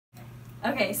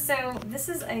Okay, so this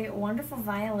is a wonderful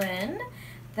violin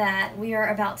that we are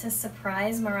about to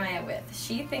surprise Mariah with.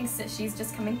 She thinks that she's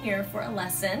just coming here for a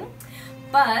lesson,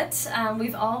 but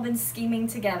we've all been scheming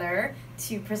together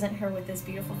to present her with this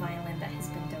beautiful violin that has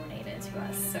been donated to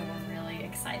us, so we're really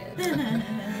excited.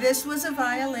 This was a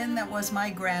violin that was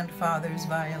my grandfather's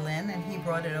violin, and he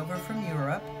brought it over from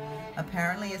Europe.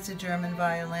 Apparently it's a German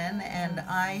violin, and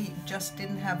I just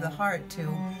didn't have the heart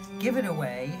to give it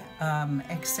away,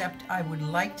 except I would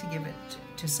like to give it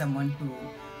to someone who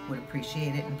would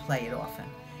appreciate it and play it often.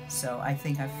 So I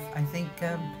think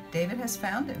David has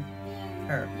found him.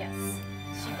 Her. Yes,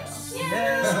 she will.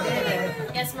 Yes,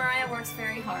 David. Yes, Mariah works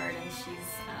very hard, and she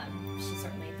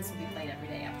certainly, this will be played every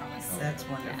day, I promise. That's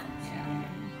wonderful. Yeah.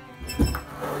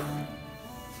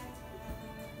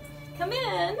 Come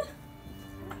in.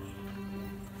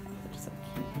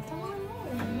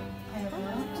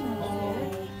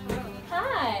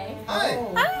 Hi. Hi.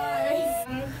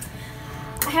 Hi.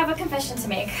 I have a confession to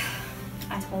make.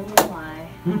 I told you a lie.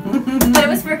 But it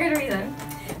was for a good reason.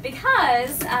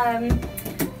 Because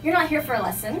you're not here for a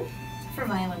lesson, for a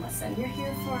violin lesson. You're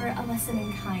here for a lesson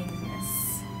in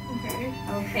kindness. Okay.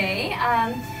 Okay.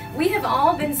 We have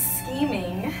all been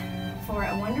scheming for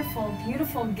a wonderful,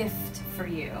 beautiful gift for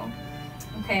you.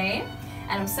 Okay?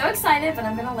 And I'm so excited, but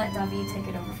I'm going to let David take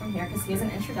it over from here because he has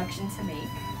an introduction to make.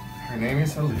 Her name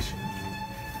is Alícia.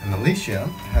 And Alícia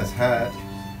has had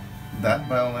that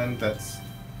violin that's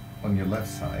on your left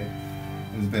side.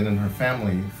 It's been in her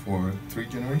family for 3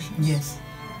 generations. Yes.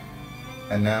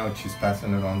 And now she's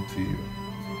passing it on to you.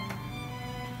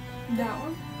 That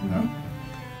one? No?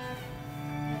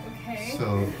 Okay.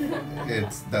 So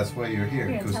that's why you're here,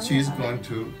 Yeah, tell because me she's about going it.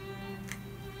 to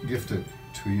gift it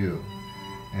to you.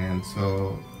 And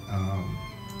so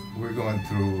we're going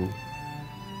through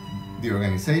the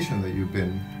organization that you've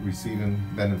been receiving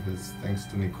benefits thanks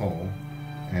to Nicole,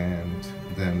 and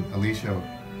then Alícia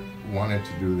wanted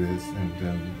to do this, and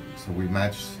then so we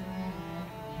matched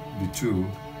the two,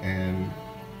 and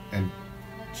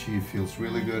she feels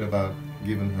really good about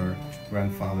giving her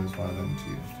grandfather's violin to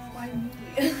you. Why me?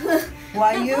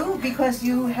 Why you? Because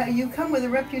you come with a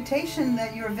reputation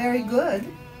that you're very good,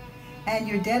 and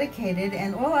you're dedicated,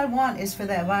 and all I want is for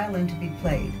that violin to be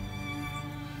played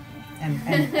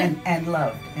and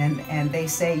loved, and they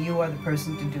say you are the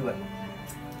person to do it.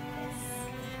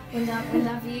 When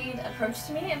David approached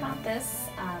me about this,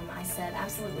 I said,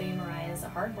 absolutely, Mariah is a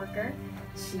hard worker.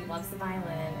 She loves the violin,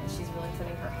 and she's really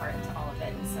putting her heart into all of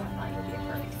it, and so I thought you would be a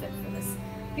perfect fit for this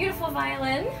beautiful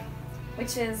violin,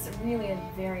 which is really a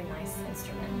very nice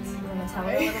instrument. You want to tell her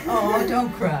a little bit? Oh,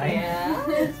 don't cry. Yeah.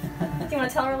 Do you want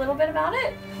to tell her a little bit about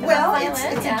it? Well, About it's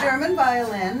violin? a German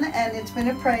violin, and it's been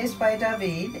appraised by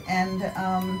David, and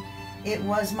it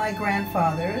was my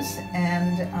grandfather's,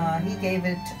 and he gave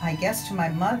it, I guess, to my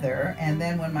mother, and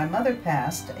then when my mother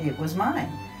passed, it was mine.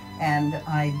 And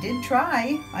I did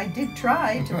try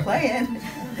to play it,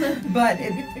 but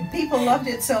people loved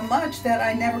it so much that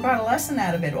I never got a lesson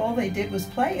out of it. All they did was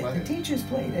play it. The teachers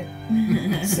played it.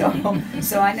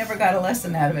 So I never got a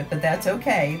lesson out of it, but that's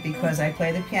okay because I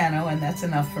play the piano and that's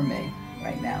enough for me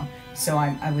right now. So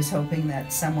I was hoping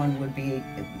that someone would be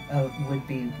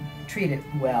treat it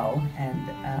well and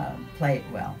play it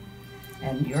well.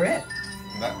 And you're it.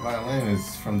 That violin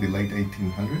is from the late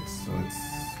 1800s, so it's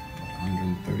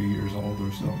 130 years old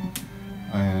or so,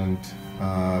 and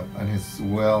it's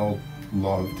well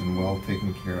loved and well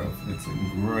taken care of. It's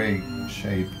in great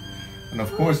shape, and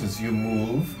of course, as you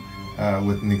move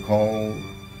with Nicole,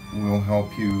 we'll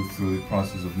help you through the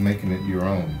process of making it your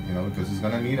own. You know, because it's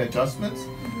going to need adjustments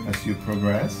as you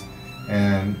progress,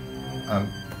 and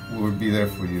we'll be there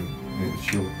for you. And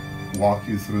she'll walk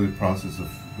you through the process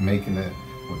of making it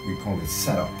what we call a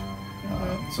setup.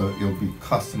 So it'll be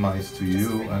customized to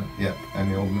you,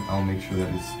 and I'll make sure that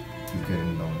it's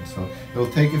getting done. So it'll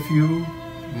take a few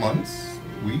months,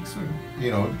 weeks, or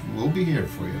we'll be here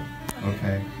for you,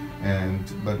 okay?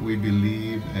 But we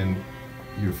believe in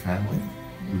your family,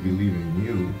 we believe in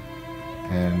you,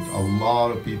 and a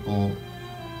lot of people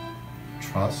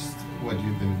trust what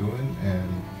you've been doing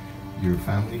and your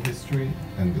family history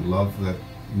and the love that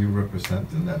you represent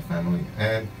in that family,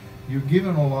 and you're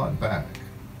giving a lot back.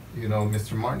 You know,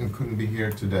 Mr. Martin couldn't be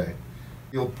here today.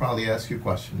 He'll probably ask you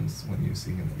questions when you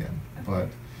see him again. But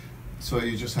so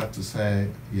you just have to say,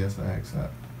 yes, I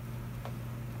accept.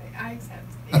 I accept.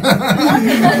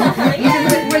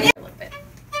 Yeah.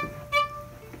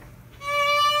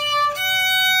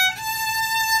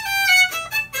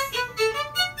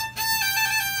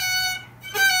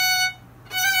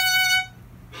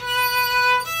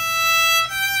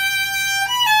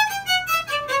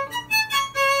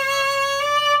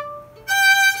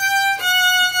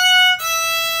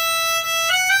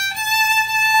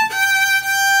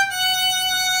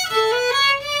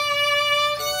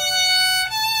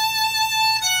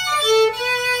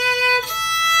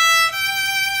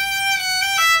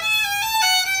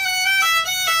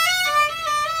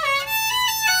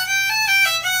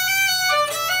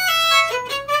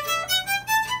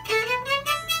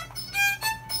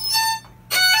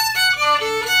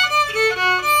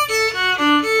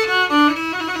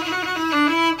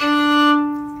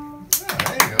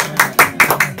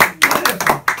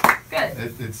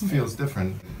 it feels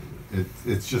different.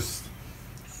 It's just,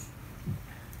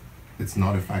 it's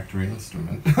not a factory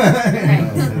instrument.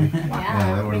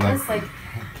 Yeah, we're because like,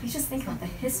 you just think about the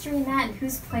history in that and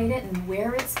who's played it and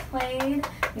where it's played.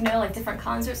 You know, like different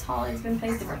concerts hall it's been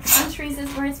played, different countries is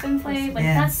where it's been played. Like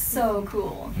that's so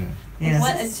cool. Yes.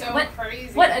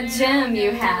 What a gem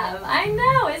you have. I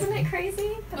know, isn't it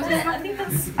crazy? I think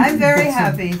that's. I'm very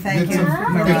happy. Thank you, Pictures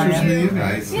Mariah. with you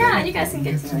guys. Yeah, you guys can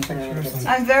get to know each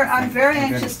other. I'm very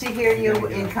anxious to hear you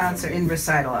in concert, in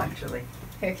recital, actually.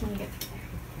 Here, can you get?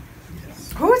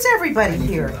 Who is everybody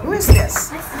here? Who is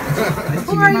this?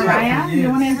 Who are you? Mariah, you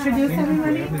want to introduce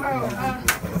everybody?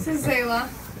 This is Zayla.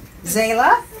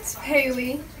 Zayla? It's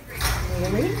Haley.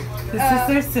 Really?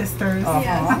 The sisters.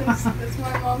 Yes, that's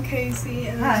my mom, Casey,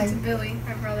 and Hi. then it's Billy,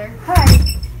 my brother. Hi.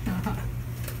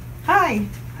 Hi.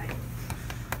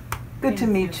 Good to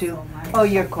meet you. Oh,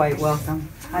 you're quite welcome.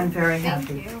 I'm very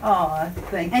happy. you. Oh,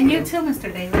 thank you. And you too,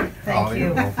 Mr. David. Thank you.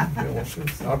 You're welcome.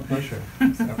 It's our pleasure.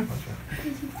 It's our pleasure.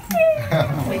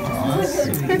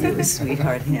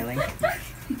 Sweetheart, Haley.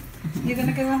 You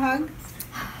gonna give a hug?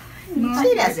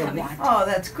 She doesn't want. Oh,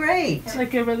 that's great.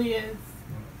 Like it really is.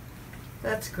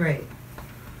 That's great.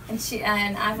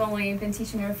 And I've only been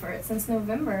teaching her since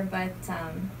November, but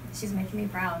she's making me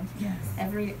proud. Yes.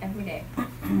 Every day.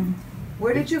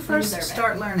 Where did you You first deserve it.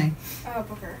 start learning?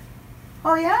 Booker.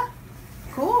 Oh, yeah?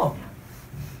 Cool.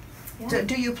 Yeah.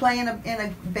 Do you play in a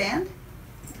band?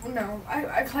 No,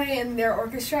 I play in their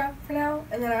orchestra for now,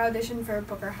 and then I auditioned for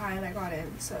Booker High, and I got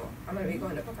in, so I'm going to be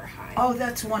going to Booker High. Oh,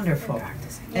 that's and wonderful.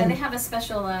 practicing. Yeah, And- they have a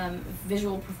special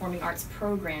visual performing arts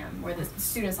program where the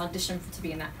students audition to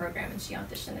be in that program, and she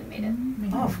auditioned and made it.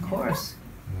 Oh, of course.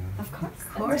 Of course.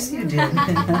 Of course you did.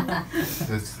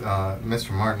 This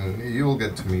Mr. Martin, you'll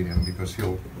get to meet him because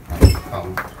he'll probably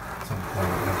come at some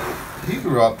point. He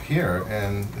grew up here,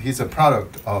 and he's a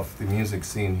product of the music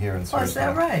scene here in Sarasota. Oh, is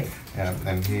that right? Yeah,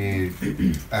 and he,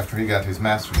 after he got his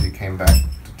master's, he came back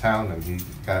to town and he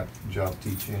got a job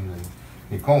teaching. And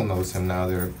Nicole knows him now;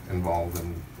 they're involved,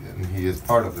 and he is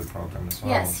part of the program as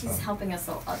well. Yes, he's so. helping us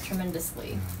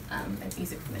tremendously at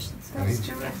music commissions. And That's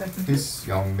terrific. He's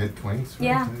young, mid-20s. Right?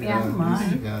 Yeah, yeah. Oh, my.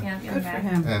 Yeah. Yeah, young Good for guy.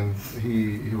 him. And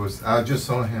he was, I just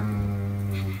saw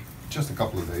him just a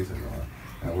couple of days ago,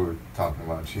 and we were talking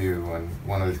about you, and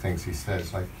one of the things he said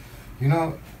is like, you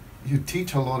know, you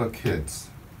teach a lot of kids,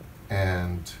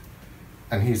 and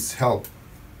he's helped,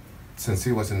 since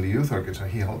he was in the youth orchestra,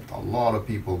 he helped a lot of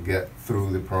people get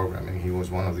through the program, and he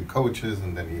was one of the coaches,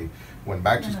 and then he went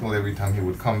back to school. Every time he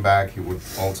would come back, he would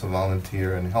also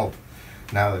volunteer and help.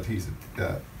 Now that he's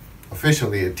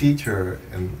officially a teacher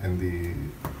in the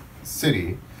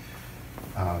city,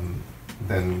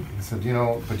 then he said, you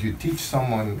know, but you teach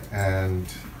someone and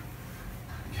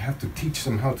you have to teach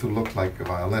them how to look like a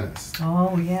violinist.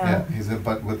 Oh, yeah. He said,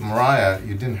 but with Mariah,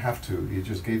 you didn't have to. You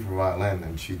just gave her a violin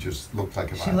and she just looked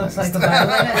like a She violinist. looks like a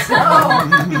violinist.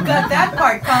 Oh, you got that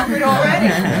part conquered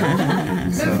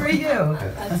already. Good So, for you.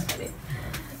 That's funny.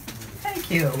 Thank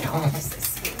you. Oh, just so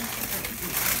sweet.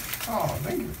 Oh,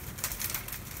 thank you.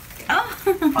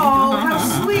 Oh,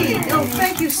 how sweet. Oh,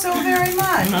 thank you so very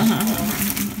much.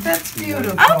 That's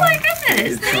beautiful. Oh my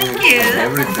goodness, thank you.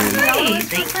 Everything. Great,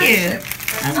 thank you.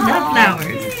 I love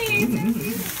flowers.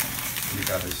 You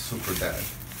got a super dad.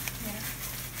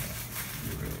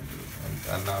 You really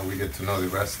do. And now we get to know the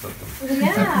rest of them.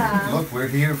 Yeah. Look, we're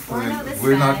here for Or know this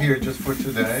we're not guy. here just for See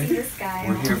today. this guy.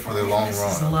 We're here for the long This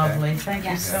run. is okay? lovely. Thank you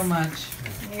Yes. so much.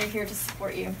 We're here to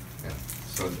support you. Yeah.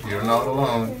 So you're not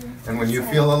alone. And when you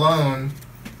feel alone,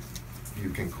 you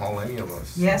can call any of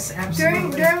us. Yes,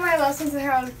 absolutely. During my lessons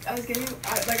there, I was getting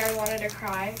I wanted to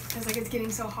cry because like it's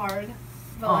getting so hard,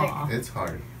 but Aw. It's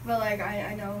hard. I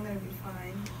know I'm gonna be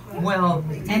fine. But Well,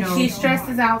 you And know, she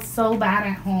stresses out so bad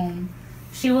at home.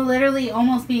 She will literally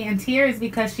almost be in tears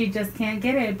because she just can't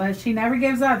get it, but she never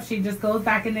gives up. She just goes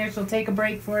back in there. She'll take a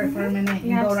break for it for a minute and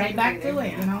Yeah, go right back to absolutely.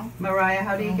 it, you know? Mariah,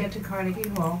 how do you get to Carnegie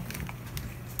Hall?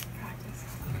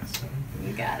 practice.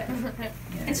 You got it.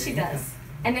 And she does.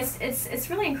 And it's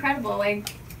really incredible,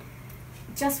 like,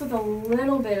 just with a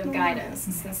little bit of guidance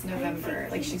since November,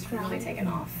 like, she's really taken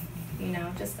off. You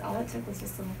know, just all it took was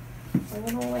just a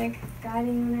little, like,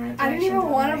 guiding in that I didn't direction, even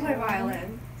want to like, play oh.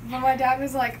 violin, but my dad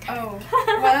was like, "Oh,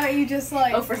 why don't you just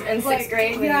like?" Oh, in like, 6th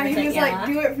grade when yeah, you were he was like, like,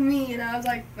 "Do it for me," and I was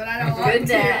like, "But I don't want Good to."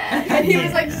 dad. And he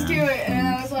was like, "Just do it," and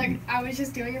I was like, I was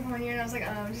just doing it for 1 year, and I was like,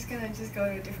 "Oh, I'm just gonna go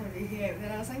to a different VCA." But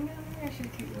then I was like, "No, maybe I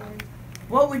should keep learning."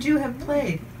 What would you have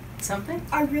played? Something?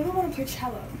 I really want to play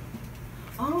cello.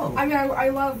 Oh. I mean, I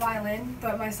love violin,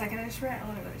 but my second instrument, I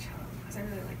want to go to cello because I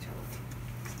really like cello.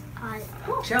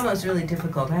 Cello's really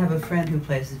difficult. I have a friend who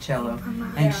plays the cello,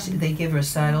 and they give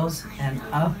recitals, and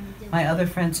my other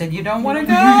friend said, "You don't want to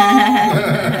go." Oh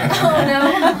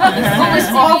no!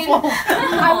 It's awful.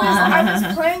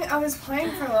 I was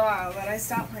playing for a while, but I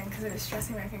stopped playing because it was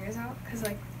stressing my fingers out. Because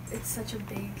like it's such a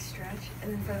big stretch,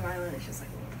 and then for the violin, it's just like.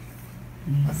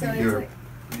 So it's like.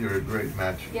 You're a great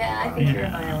match. Yeah, I think you're a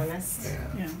violinist.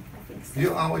 Yeah. I think so.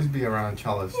 You'll always be around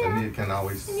cellists, and you can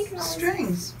always. And you can always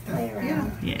Strings. play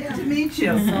around. Yeah. To meet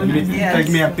you. Yes. Take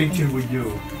me a picture with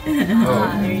you.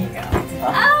 There you go.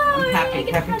 Oh, I'm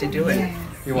happy to do it.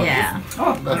 You want Yeah. Oh,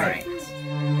 all That's right.